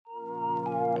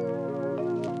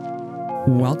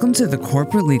Welcome to the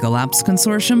Corporate Legal Ops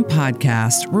Consortium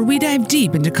podcast, where we dive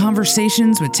deep into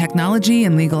conversations with technology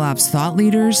and legal ops thought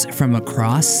leaders from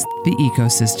across the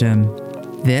ecosystem.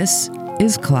 This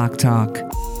is CLOC Talk.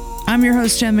 I'm your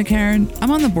host, Jen McCarran.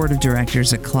 I'm on the board of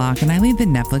directors at CLOC, and I lead the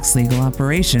Netflix legal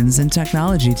operations and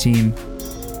technology team.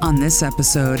 On this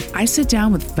episode, I sit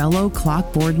down with fellow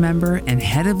CLOC board member and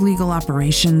head of legal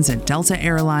operations at Delta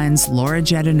Airlines, Laura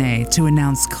Jedonay, to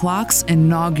announce CLOC's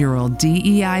inaugural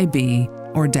DEIB,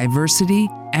 or Diversity,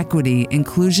 Equity,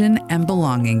 Inclusion, and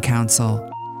Belonging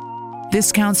Council. This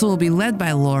council will be led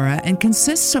by Laura and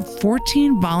consists of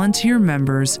 14 volunteer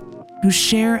members who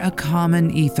share a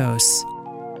common ethos: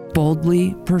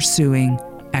 boldly pursuing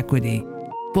equity,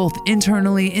 both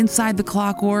internally inside the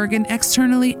CLOC org and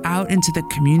externally out into the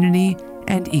community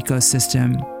and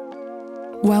ecosystem.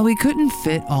 While we couldn't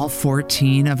fit all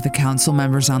 14 of the council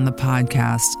members on the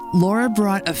podcast, Laura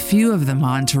brought a few of them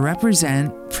on to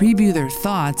represent, preview their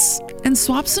thoughts, and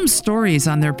swap some stories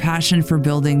on their passion for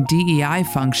building DEI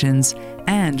functions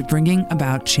and bringing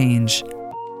about change.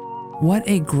 What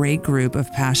a great group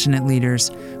of passionate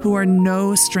leaders who are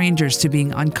no strangers to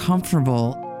being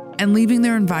uncomfortable and leaving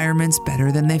their environments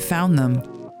better than they found them.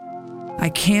 I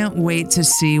can't wait to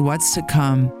see what's to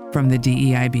come from the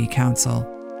DEIB Council.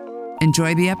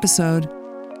 Enjoy the episode.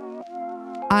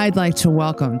 I'd like to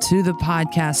welcome to the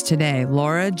podcast today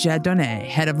Laura Jedonay,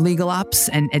 Head of Legal Ops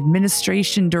and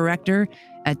Administration Director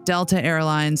at Delta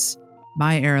Airlines,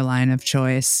 my airline of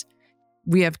choice.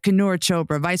 We have Kanur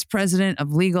Chopra, Vice President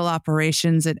of Legal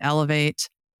Operations at Elevate,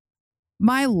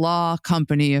 my law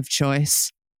company of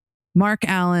choice. Mark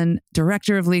Allen,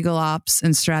 Director of Legal Ops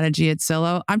and Strategy at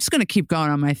Zillow. I'm just going to keep going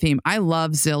on my theme. I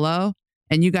love Zillow,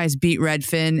 and you guys beat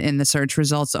Redfin in the search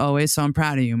results always, so I'm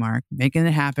proud of you, Mark, making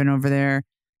it happen over there.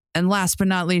 And last but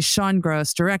not least, Sean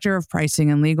Gross, Director of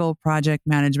Pricing and Legal Project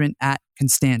Management at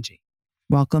Constangi.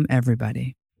 Welcome,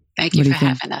 everybody. Thank you for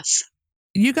having us.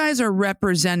 You guys are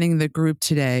representing the group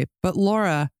today, but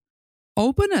Laura,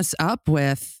 open us up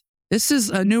with, this is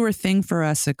a newer thing for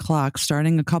us at CLOC,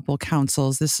 starting a couple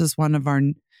councils. This is one of our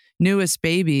newest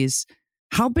babies.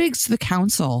 How big's the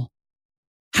council?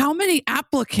 How many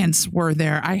applicants were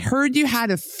there? I heard you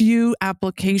had a few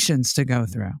applications to go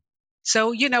through.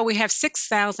 So, we have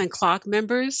 6,000 CLOC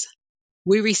members.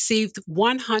 We received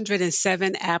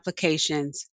 107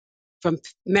 applications from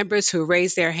members who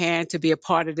raised their hand to be a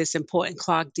part of this important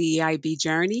CLOC DEIB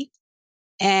journey.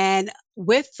 And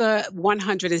with the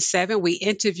 107, we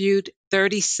interviewed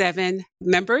 37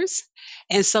 members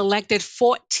and selected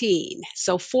 14.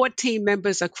 So 14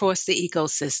 members across the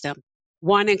ecosystem,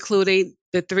 one including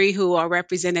the 3 who are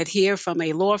represented here from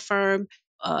a law firm,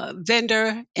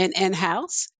 vendor, and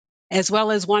in-house, as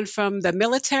well as one from the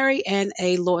military and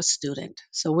a law student.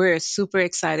 So we're super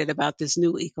excited about this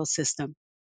new ecosystem.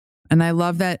 And I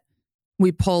love that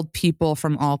we pulled people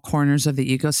from all corners of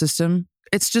the ecosystem.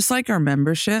 It's just like our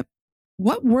membership.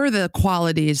 What were the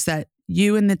qualities that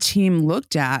you and the team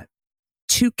looked at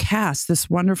to cast this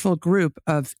wonderful group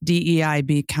of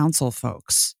DEIB council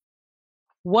folks?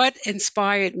 What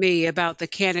inspired me about the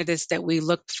candidates that we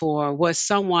looked for was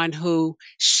someone who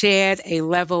shared a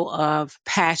level of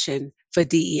passion for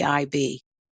DEIB.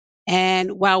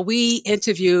 And while we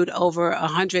interviewed over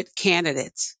 100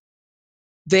 candidates,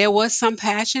 there was some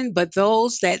passion, but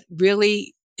those that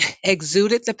really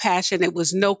exuded the passion, it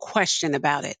was no question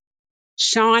about it.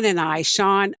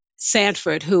 Sean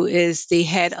Sanford, who is the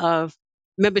head of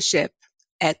membership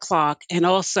at CLOC and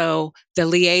also the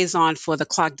liaison for the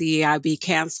CLOC DEIB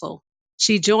Council,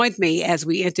 she joined me as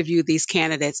we interviewed these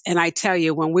candidates. And I tell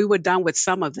you, when we were done with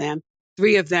some of them,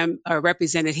 3 of them are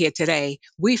represented here today,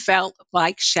 we felt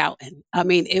like shouting. I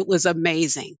mean, it was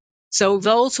amazing. So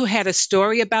those who had a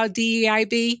story about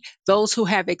DEIB, those who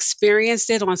have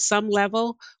experienced it on some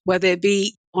level, whether it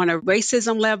be on a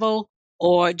racism level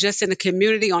or just in the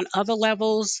community on other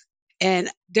levels, and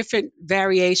different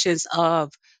variations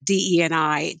of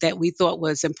DE&I that we thought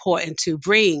was important to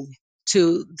bring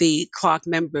to the CLOC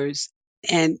members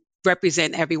and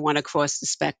represent everyone across the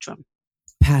spectrum.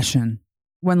 Passion.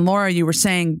 When Laura, you were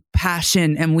saying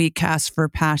passion and we cast for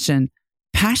passion,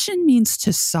 passion means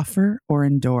to suffer or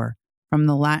endure, from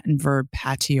the Latin verb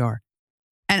patior.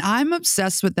 And I'm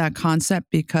obsessed with that concept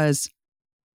because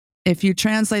if you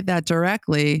translate that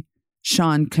directly,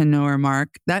 Sean, Kanur,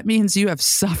 Mark, that means you have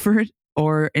suffered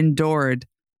or endured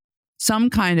some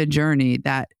kind of journey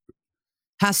that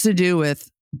has to do with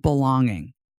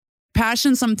belonging.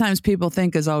 Passion, sometimes people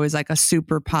think is always like a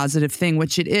super positive thing,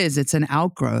 which it is. It's an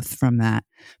outgrowth from that.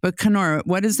 But Kanur,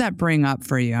 what does that bring up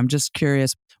for you? I'm just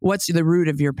curious. What's the root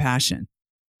of your passion?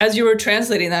 as you were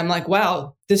translating that, I'm like,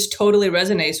 wow, this totally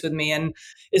resonates with me and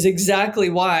is exactly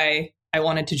why I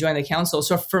wanted to join the council.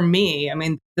 So for me, I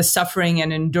mean, the suffering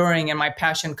and enduring and my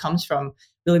passion comes from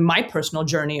really my personal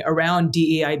journey around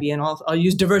DEIB, and I'll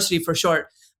use diversity for short,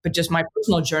 but just my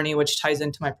personal journey, which ties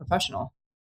into my professional,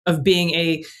 of being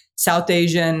a South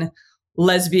Asian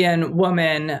lesbian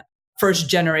woman, first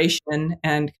generation,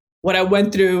 and what I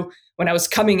went through when I was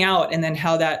coming out, and then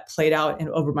how that played out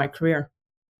over my career.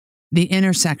 The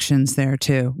intersections there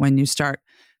too, when you start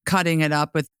cutting it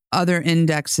up with other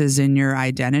indexes in your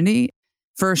identity,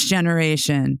 first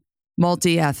generation,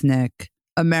 multi-ethnic,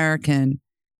 American,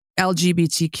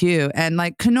 LGBTQ. And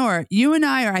like Kanor, you and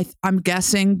I are, I'm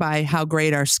guessing by how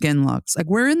great our skin looks, like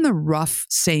we're in the rough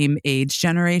same age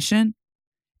generation.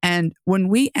 And when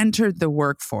we entered the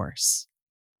workforce,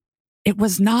 it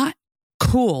was not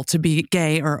cool to be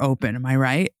gay or open. Am I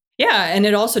right? Yeah. And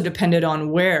it also depended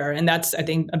on where. And that's, I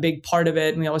think, a big part of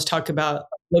it. And we always talk about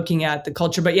looking at the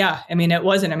culture. But yeah, I mean, it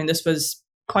wasn't. I mean, this was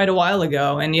quite a while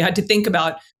ago. And you had to think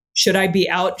about, should I be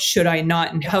out? Should I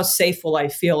not? And how safe will I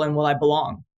feel and will I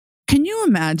belong? Can you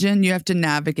imagine you have to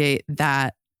navigate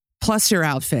that, plus your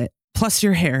outfit, plus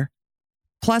your hair,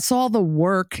 plus all the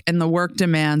work and the work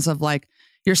demands of like,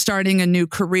 you're starting a new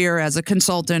career as a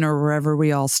consultant or wherever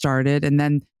we all started. And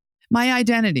then my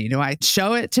identity, do I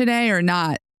show it today or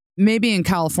not? Maybe in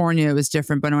California it was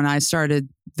different, but when I started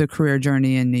the career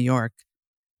journey in New York,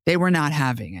 they were not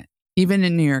having it. Even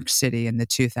in New York City in the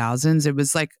 2000s, it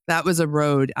was like that was a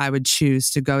road I would choose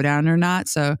to go down or not.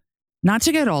 So not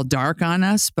to get all dark on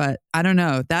us, but I don't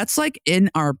know. That's like in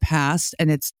our past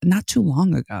and it's not too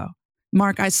long ago.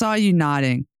 Mark, I saw you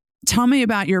nodding. Tell me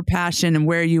about your passion and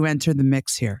where you enter the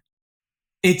mix here.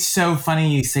 It's so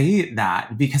funny you say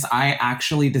that because I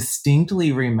actually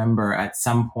distinctly remember at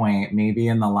some point, maybe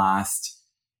in the last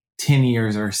 10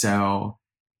 years or so,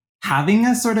 having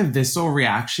a sort of visceral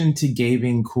reaction to gay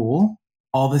being cool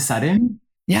all of a sudden.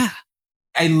 Yeah.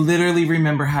 I literally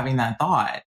remember having that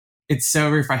thought. It's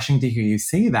so refreshing to hear you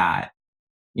say that.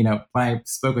 You know, when I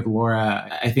spoke with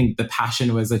Laura, I think the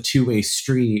passion was a two-way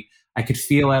street. I could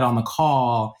feel it on the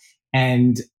call.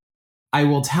 And I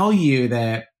will tell you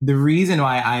that the reason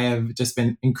why I have just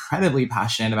been incredibly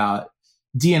passionate about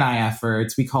D&I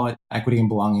efforts, we call it equity and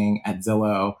belonging at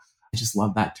Zillow. I just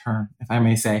love that term, if I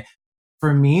may say.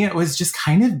 For me, it was just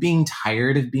kind of being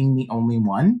tired of being the only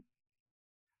one.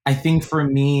 I think for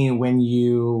me, when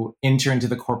you enter into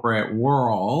the corporate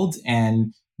world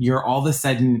and you're all of a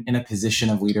sudden in a position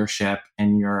of leadership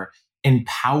and you're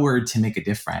empowered to make a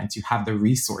difference, you have the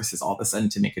resources all of a sudden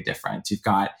to make a difference. You've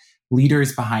got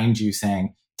leaders behind you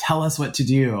saying, tell us what to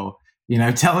do,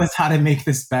 tell us how to make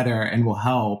this better and we'll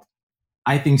help.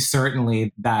 I think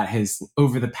certainly that has,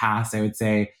 over the past, I would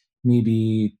say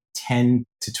maybe 10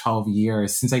 to 12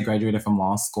 years since I graduated from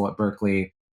law school at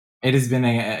Berkeley, it has been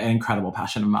an incredible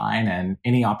passion of mine. And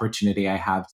any opportunity I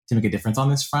have to make a difference on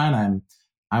this front,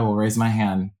 I will raise my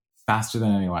hand faster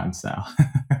than anyone. So,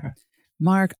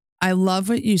 Mark, I love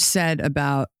what you said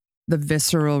about the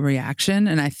visceral reaction.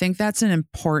 And I think that's an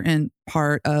important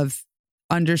part of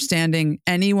understanding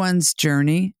anyone's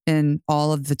journey in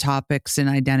all of the topics and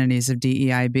identities of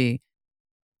DEIB.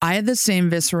 I had the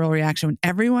same visceral reaction when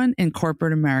everyone in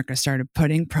corporate America started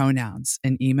putting pronouns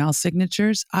in email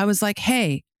signatures. I was like,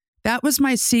 hey, that was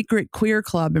my secret queer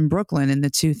club in Brooklyn in the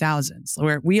 2000s,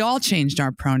 where we all changed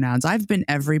our pronouns. I've been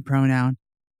every pronoun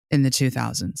in the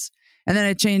 2000s. And then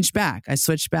I changed back. I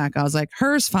switched back. I was like,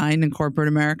 her's fine in corporate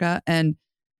America. And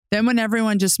then when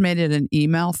everyone just made it an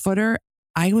email footer,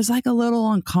 I was like a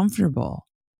little uncomfortable.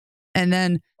 And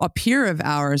then a peer of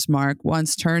ours, Mark,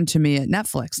 once turned to me at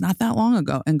Netflix not that long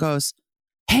ago and goes,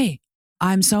 hey,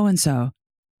 I'm so-and-so.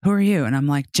 Who are you? And I'm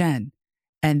like, Jen.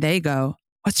 And they go,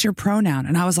 what's your pronoun?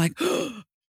 And I was like,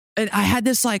 and I had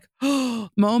this like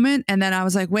moment. And then I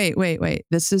was like, wait.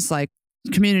 This is like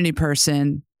community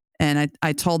person. And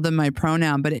I told them my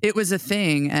pronoun, but it was a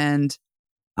thing. And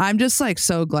I'm just like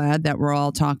so glad that we're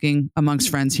all talking amongst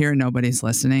friends here and nobody's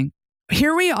listening.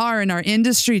 Here we are in our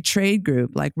industry trade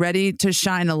group, like ready to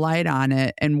shine a light on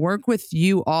it and work with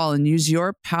you all and use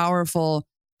your powerful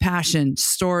passion,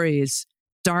 stories,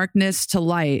 darkness to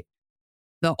light,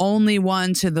 the only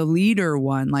one to the leader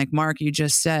one, like Mark, you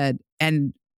just said,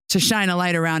 and to shine a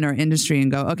light around our industry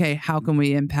and go, okay, how can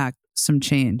we impact some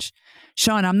change?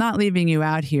 Sean, I'm not leaving you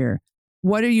out here.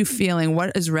 What are you feeling?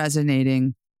 What is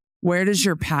resonating? Where does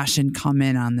your passion come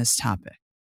in on this topic?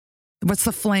 What's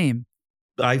the flame?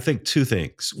 I think two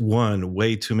things. One,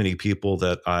 way too many people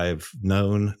that I've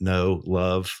known, know,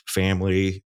 love,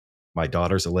 family. My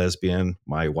daughter's a lesbian.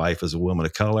 My wife is a woman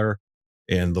of color.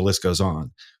 And the list goes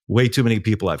on. Way too many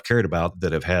people I've cared about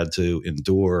that have had to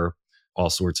endure all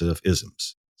sorts of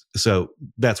isms. So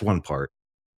that's one part.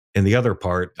 And the other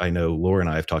part, I know Laura and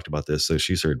I have talked about this, so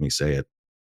she's heard me say it.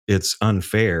 It's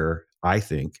unfair, I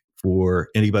think, for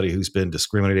anybody who's been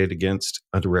discriminated against,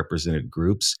 underrepresented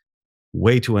groups,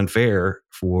 way too unfair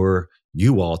for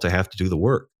you all to have to do the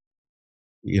work.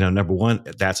 Number one,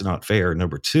 that's not fair.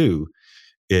 Number two,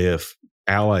 if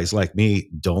allies like me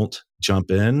don't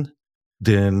jump in,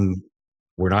 then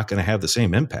we're not going to have the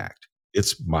same impact.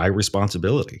 It's my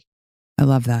responsibility. I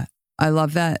love that. I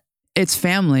love that. It's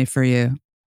family for you.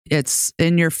 It's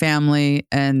in your family,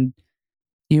 and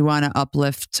you want to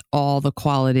uplift all the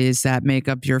qualities that make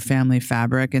up your family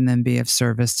fabric and then be of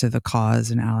service to the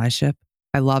cause and allyship.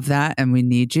 I love that. And we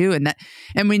need you.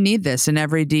 And we need this in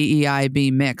every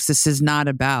DEIB mix. This is not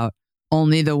about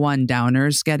only the one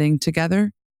downers getting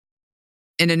together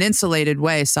in an insulated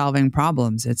way, solving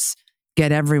problems. It's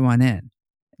get everyone in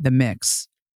the mix.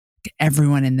 Get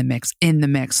everyone in the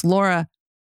mix. Laura,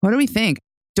 what do we think?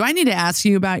 Do I need to ask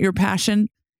you about your passion?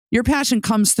 Your passion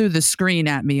comes through the screen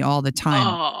at me all the time.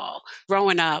 Oh,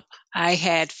 growing up, I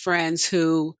had friends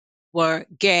who were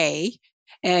gay.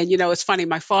 And, it's funny,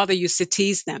 my father used to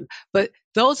tease them. But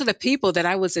those are the people that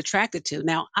I was attracted to.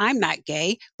 Now, I'm not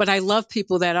gay, but I love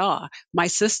people that are. My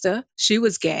sister, she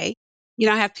was gay.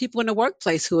 I have people in the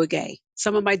workplace who are gay.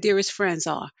 Some of my dearest friends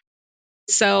are.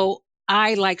 So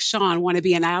I, like Sean, want to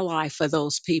be an ally for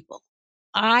those people.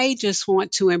 I just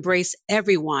want to embrace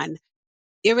everyone,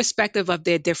 irrespective of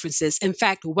their differences. In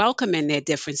fact, welcoming their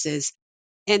differences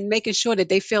and making sure that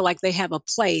they feel like they have a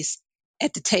place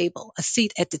at the table, a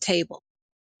seat at the table,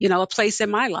 a place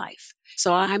in my life.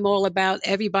 So I'm all about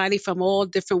everybody from all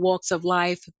different walks of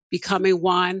life, becoming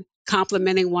one,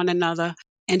 complimenting one another,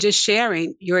 and just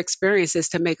sharing your experiences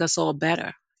to make us all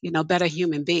better, better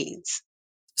human beings.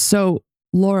 So,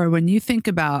 Laura, when you think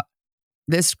about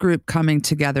this group coming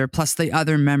together, plus the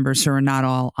other members who are not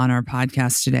all on our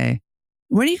podcast today,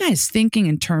 what are you guys thinking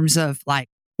in terms of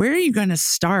where are you going to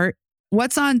start?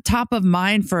 What's on top of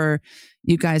mind for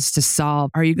you guys to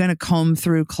solve? Are you going to comb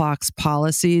through CLOC's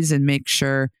policies and make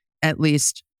sure at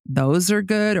least those are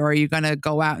good? Or are you going to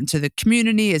go out into the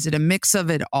community? Is it a mix of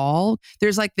it all?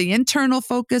 There's the internal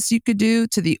focus you could do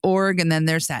to the org, and then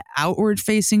there's that outward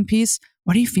facing piece.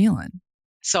 What are you feeling?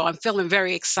 So I'm feeling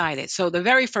very excited. So the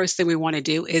very first thing we want to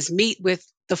do is meet with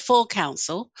the full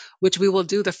council, which we will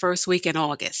do the first week in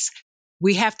August.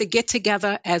 We have to get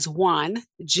together as one,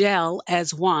 gel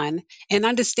as one, and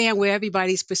understand where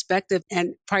everybody's perspective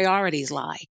and priorities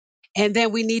lie. And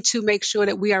then we need to make sure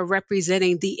that we are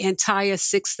representing the entire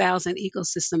 6,000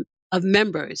 ecosystem of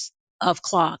members of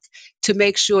CLOC to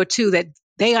make sure, too, that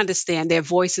they understand their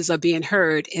voices are being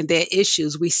heard and their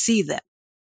issues, we see them.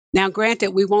 Now,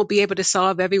 granted, we won't be able to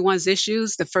solve everyone's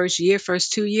issues the first year,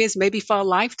 first 2 years, maybe for a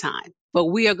lifetime, but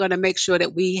we are going to make sure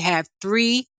that we have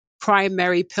 3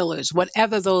 primary pillars,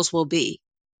 whatever those will be.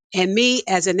 And me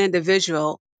as an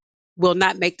individual will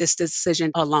not make this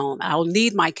decision alone. I'll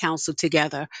need my council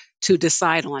together to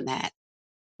decide on that.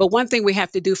 But one thing we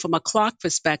have to do from a CLOC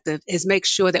perspective is make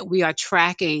sure that we are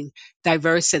tracking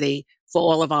diversity for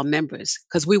all of our members,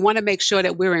 because we want to make sure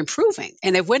that we're improving.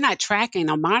 And if we're not tracking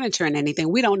or monitoring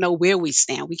anything, we don't know where we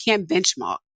stand. We can't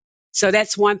benchmark. So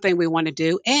that's one thing we want to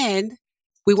do. And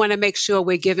we want to make sure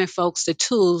we're giving folks the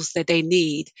tools that they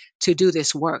need to do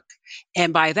this work.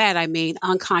 And by that, I mean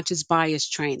unconscious bias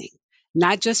training,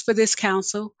 not just for this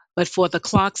council, but for the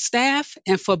CLOC staff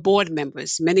and for board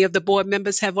members. Many of the board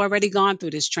members have already gone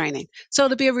through this training. So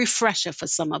it'll be a refresher for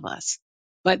some of us.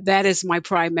 But that is my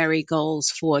primary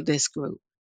goals for this group.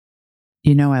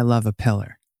 I love a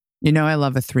pillar. I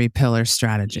love a 3-pillar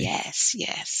strategy.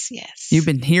 Yes. You've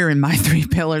been hearing my 3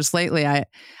 pillars lately.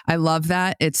 I love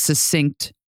that. It's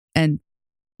succinct and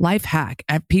life hack.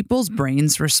 People's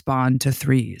brains respond to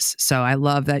 3s. So I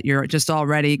love that you're just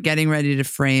already getting ready to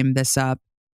frame this up.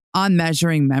 On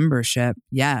measuring membership,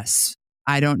 yes.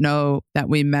 I don't know that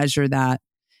we measure that.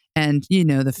 And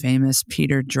the famous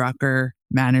Peter Drucker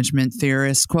management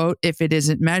theorist quote, if it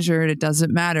isn't measured, it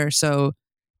doesn't matter. So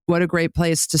what a great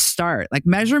place to start.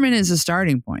 Measurement is a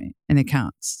starting point and it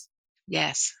counts.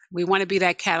 Yes, we want to be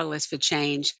that catalyst for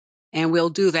change. And we'll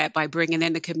do that by bringing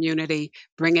in the community,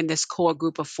 bringing this core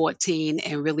group of 14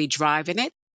 and really driving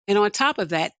it. And on top of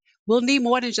that, we'll need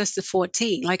more than just the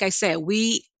 14. Like I said,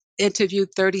 we interviewed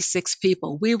 36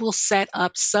 people. We will set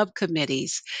up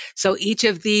subcommittees. So each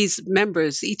of these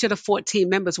members, each of the 14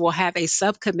 members will have a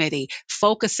subcommittee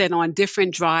focusing on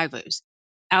different drivers,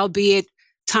 albeit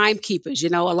timekeepers. A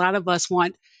lot of us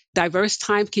want diverse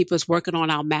timekeepers working on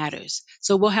our matters.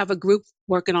 So we'll have a group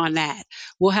working on that.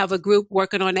 We'll have a group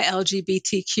working on the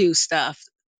LGBTQ stuff,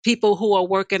 people who are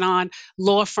working on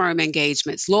law firm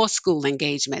engagements, law school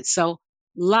engagements. So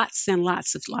lots and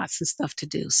lots of stuff to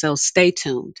do. So stay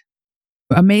tuned.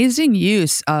 Amazing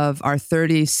use of our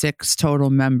 36 total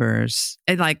members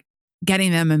and like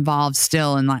getting them involved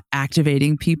still and like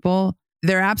activating people.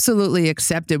 They're absolutely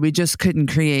accepted. We just couldn't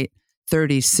create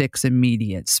 36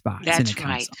 immediate spots. That's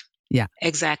right. Yeah.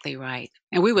 Exactly right.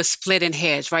 And we were splitting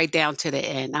hairs right down to the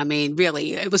end. I mean,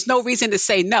 really, it was no reason to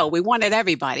say no. We wanted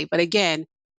everybody. But again,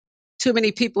 too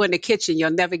many people in the kitchen,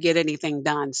 you'll never get anything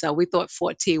done. So we thought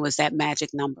 14 was that magic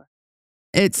number.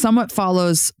 It somewhat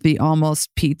follows the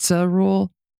almost pizza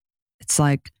rule. It's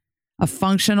like a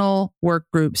functional work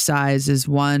group size is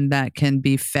one that can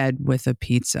be fed with a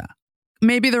pizza.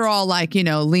 Maybe they're all like,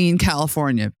 lean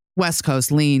California, West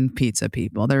Coast lean pizza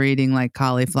people. They're eating like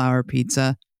cauliflower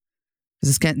pizza because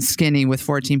it's getting skinny with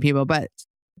 14 people. But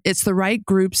it's the right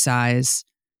group size,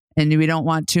 and we don't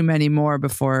want too many more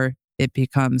before it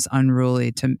becomes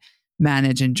unruly to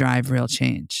manage and drive real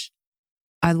change.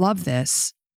 I love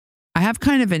this. I have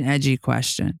kind of an edgy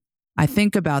question. I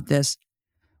think about this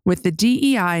with the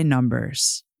DEI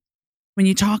numbers. When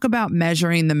you talk about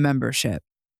measuring the membership,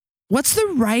 what's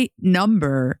the right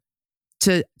number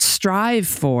to strive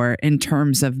for in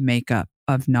terms of makeup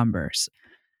of numbers?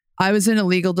 I was in a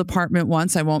legal department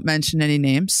once. I won't mention any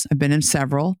names. I've been in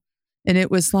several. And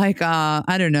it was like,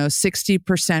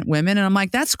 60% women. And I'm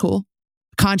like, that's cool.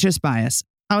 Conscious bias.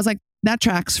 I was like, that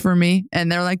tracks for me. And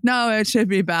they're like, no, it should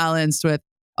be balanced with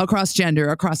across gender,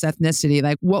 across ethnicity.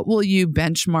 Like, what will you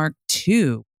benchmark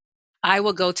to? I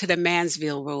will go to the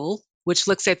Mansfield rule, which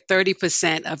looks at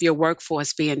 30% of your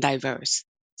workforce being diverse.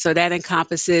 So that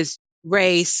encompasses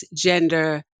race,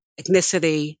 gender,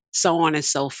 ethnicity, so on and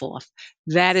so forth.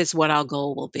 That is what our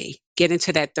goal will be, get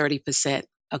into that 30%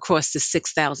 across the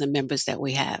 6,000 members that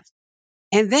we have.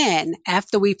 And then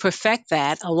after we perfect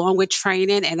that, along with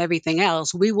training and everything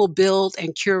else, we will build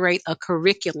and curate a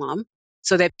curriculum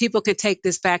so that people can take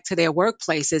this back to their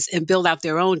workplaces and build out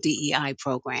their own DEI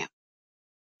program.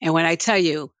 And when I tell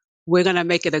you, we're going to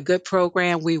make it a good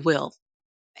program, we will.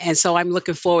 And so I'm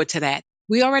looking forward to that.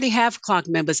 We already have CLOC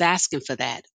members asking for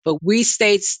that, but we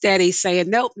stayed steady saying,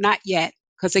 nope, not yet.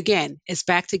 Because again, it's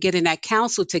back to getting that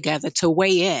council together to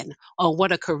weigh in on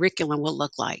what a curriculum will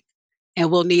look like. And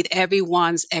we'll need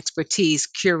everyone's expertise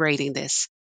curating this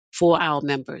for our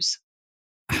members.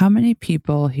 How many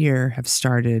people here have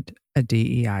started a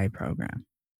DEI program?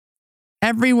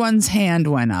 Everyone's hand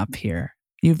went up here.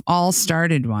 You've all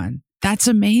started one. That's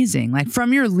amazing. Like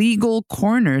from your legal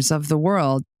corners of the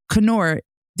world. Kanor,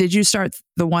 did you start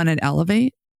the one at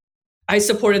Elevate? I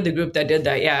supported the group that did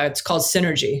that. Yeah, it's called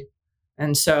Synergy.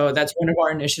 And so that's one of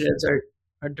our initiatives,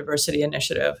 our diversity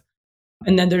initiative.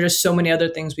 And then there's just so many other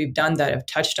things we've done that have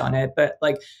touched on it. But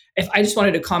like, if I just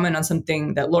wanted to comment on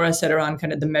something that Laura said around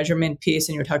kind of the measurement piece,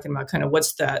 and you're talking about kind of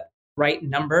what's that right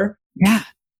number. Yeah.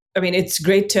 I mean, it's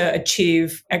great to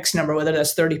achieve X number, whether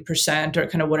that's 30% or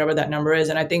kind of whatever that number is.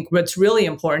 And I think what's really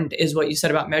important is what you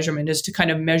said about measurement is to kind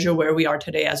of measure where we are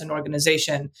today as an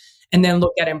organization and then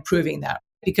look at improving that,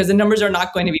 because the numbers are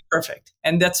not going to be perfect.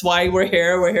 And that's why we're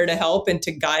here. We're here to help and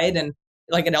to guide. And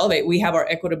like at Elevate, we have our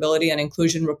equitability and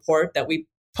inclusion report that we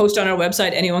post on our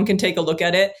website. Anyone can take a look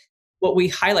at it. What we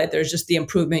highlight there is just the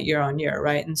improvement year on year,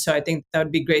 right? And so I think that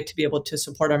would be great to be able to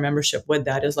support our membership with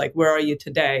that, is like, where are you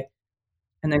today?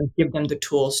 And then give them the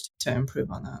tools to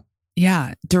improve on that.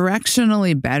 Yeah.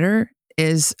 Directionally better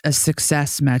is a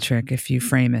success metric if you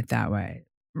frame it that way,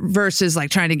 versus like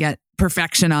trying to get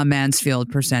perfection on Mansfield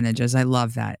percentages. I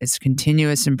love that. It's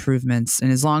continuous improvements.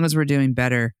 And as long as we're doing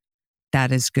better,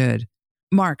 that is good.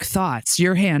 Mark, thoughts?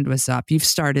 Your hand was up. You've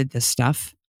started this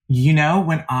stuff.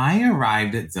 When I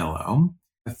arrived at Zillow,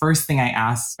 the first thing I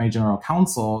asked my general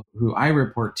counsel, who I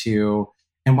report to,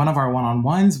 in one of our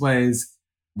one-on-ones was,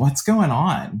 what's going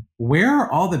on? Where are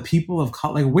all the people of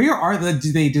color? Like, where are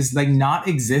do they just like not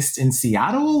exist in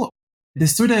Seattle? The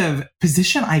sort of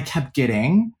position I kept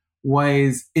getting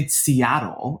was, it's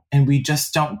Seattle and we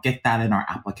just don't get that in our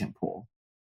applicant pool.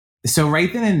 So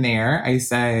right then and there, I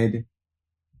said,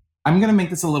 I'm going to make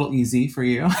this a little easy for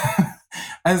you.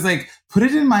 I was like, put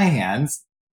it in my hands.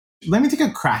 Let me take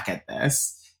a crack at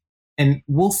this and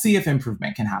we'll see if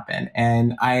improvement can happen.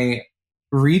 And I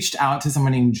reached out to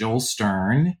someone named Joel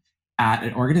Stern at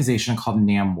an organization called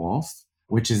NAMWolf,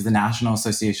 which is the National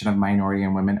Association of Minority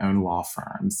and Women-Owned Law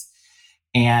Firms.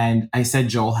 And I said,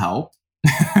 Joel, help.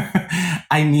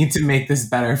 I need to make this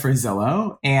better for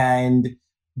Zillow. And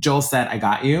Joel said, I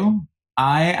got you.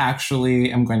 I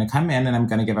actually am going to come in and I'm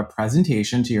going to give a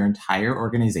presentation to your entire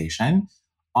organization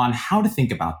on how to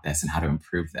think about this and how to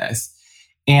improve this.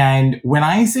 And when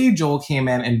I say Joel came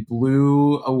in and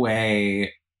blew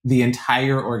away the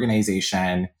entire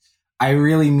organization, I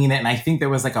really mean it. And I think there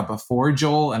was like a before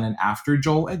Joel and an after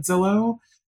Joel at Zillow.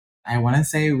 I want to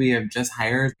say we have just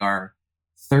hired our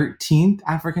 13th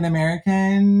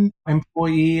African-American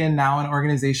employee and now an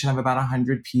organization of about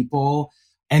 100 people.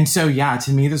 And so, yeah,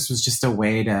 to me, this was just a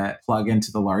way to plug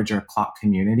into the larger CLOC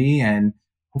community and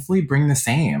hopefully bring the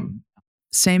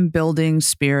same building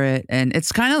spirit. And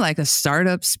it's kind of like a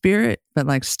startup spirit, but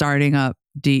like starting up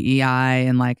DEI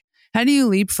and like, how do you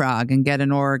leapfrog and get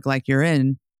an org like you're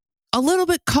in a little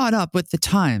bit caught up with the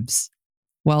times?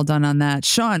 Well done on that.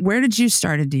 Sean, where did you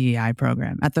start a DEI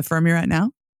program? At the firm you're at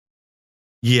now?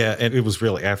 Yeah, and it was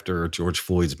really after George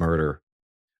Floyd's murder.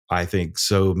 I think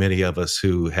so many of us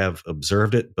who have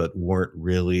observed it but weren't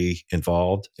really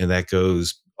involved, and that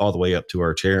goes all the way up to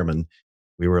our chairman.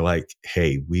 We were like,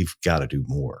 hey, we've got to do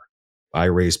more. I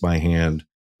raised my hand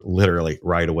literally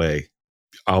right away.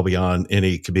 I'll be on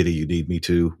any committee you need me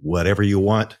to. Whatever you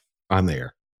want, I'm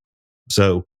there.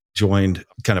 So joined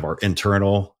kind of our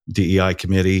internal DEI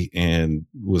committee and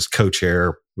was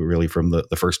co-chair. Really from the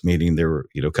first meeting, there were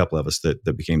a couple of us that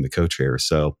became the co-chair.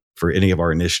 So for any of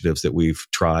our initiatives that we've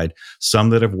tried, some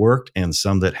that have worked and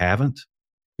some that haven't,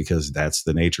 because that's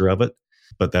the nature of it.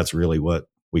 But that's really what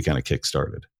we kind of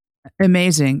kickstarted.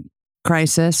 Amazing.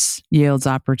 Crisis yields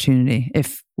opportunity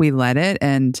if we let it.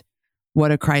 And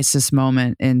what a crisis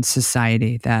moment in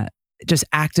society that just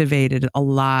activated a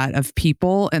lot of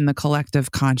people in the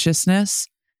collective consciousness.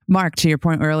 Mark, to your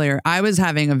point earlier, I was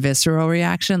having a visceral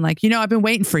reaction. Like, I've been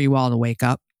waiting for you all to wake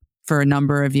up for a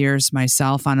number of years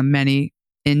myself on many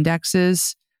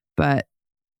indexes, but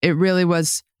it really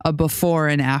was a before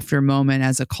and after moment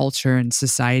as a culture and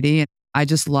society. And I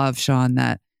just love, Sean,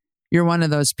 that you're one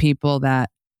of those people that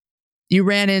you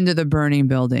ran into the burning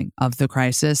building of the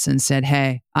crisis and said,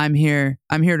 hey, I'm here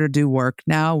to do work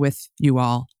now with you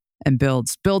all and build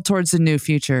towards a new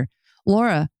future.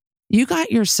 Laura, you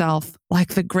got yourself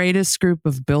like the greatest group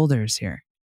of builders here.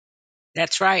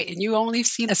 That's right. And you only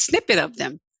seen a snippet of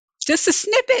them. Just a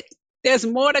snippet. There's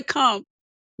more to come.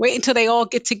 Wait until they all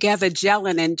get together,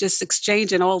 gelling and just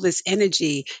exchanging all this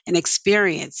energy and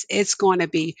experience. It's going to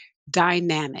be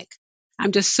dynamic.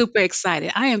 I'm just super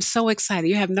excited. I am so excited.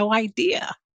 You have no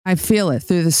idea. I feel it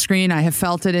through the screen. I have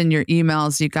felt it in your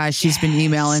emails, you guys. She's been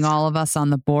emailing all of us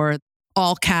on the board.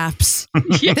 All caps.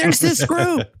 Yes. There's this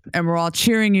group. And we're all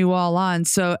cheering you all on.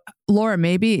 So, Laura,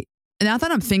 maybe, now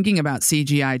that I'm thinking about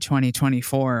CGI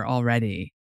 2024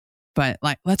 already, but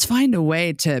like, let's find a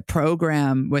way to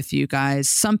program with you guys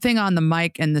something on the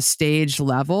mic and the stage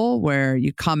level where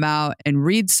you come out and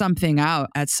read something out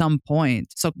at some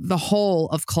point. So the whole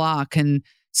of CLOC can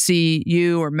see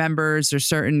you or members or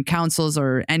certain councils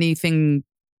or anything.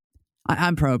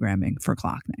 I'm programming for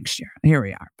CLOC next year. Here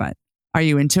we are. But are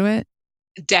you into it?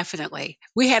 Definitely.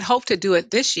 We had hoped to do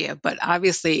it this year, but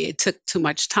obviously it took too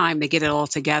much time to get it all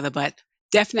together. But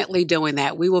definitely doing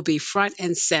that. We will be front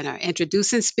and center,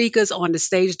 introducing speakers on the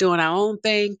stage, doing our own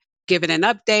thing, giving an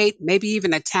update, maybe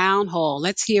even a town hall.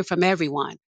 Let's hear from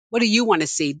everyone. What do you want to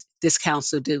see this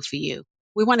council do for you?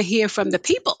 We want to hear from the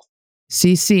people.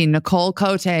 CC, Nicole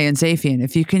Cote, and Zafian,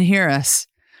 if you can hear us,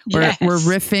 we're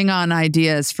riffing on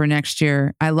ideas for next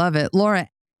year. I love it. Laura,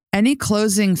 any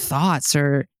closing thoughts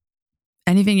or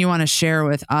anything you want to share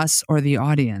with us or the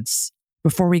audience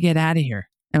before we get out of here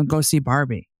and go see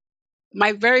Barbie?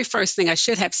 My very first thing I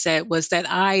should have said was that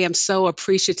I am so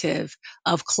appreciative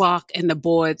of CLOC and the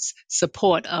board's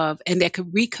support of and their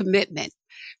recommitment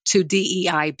to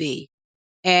DEIB.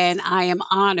 And I am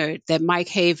honored that Mike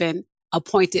Haven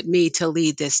appointed me to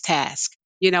lead this task.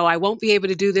 I won't be able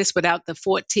to do this without the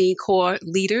 14 core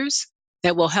leaders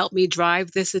that will help me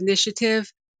drive this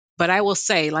initiative. But I will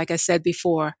say, like I said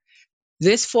before,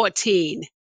 this 14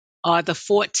 are the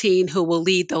 14 who will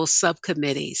lead those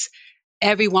subcommittees.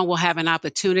 Everyone will have an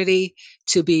opportunity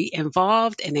to be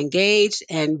involved and engaged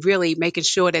and really making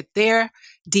sure that their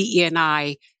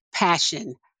DE&I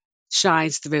passion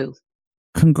shines through.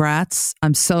 Congrats.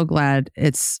 I'm so glad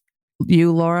it's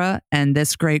you, Laura, and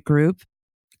this great group.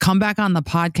 Come back on the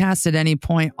podcast at any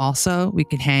point. Also, we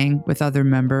can hang with other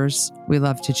members. We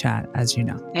love to chat, as you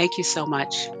know. Thank you so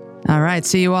much. All right.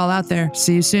 See you all out there.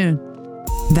 See you soon.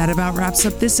 That about wraps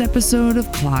up this episode of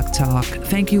CLOC Talk.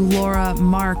 Thank you, Laura,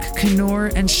 Mark,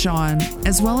 Kanur, and Sean,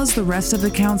 as well as the rest of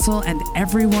the council and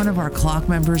every one of our CLOC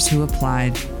members who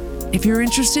applied. If you're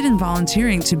interested in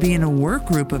volunteering to be in a work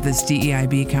group of this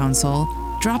DEIB council,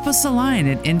 drop us a line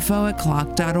at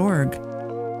info@cloc.org.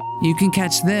 You can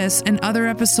catch this and other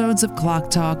episodes of CLOC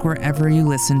Talk wherever you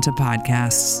listen to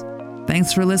podcasts.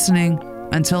 Thanks for listening.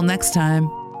 Until next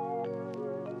time.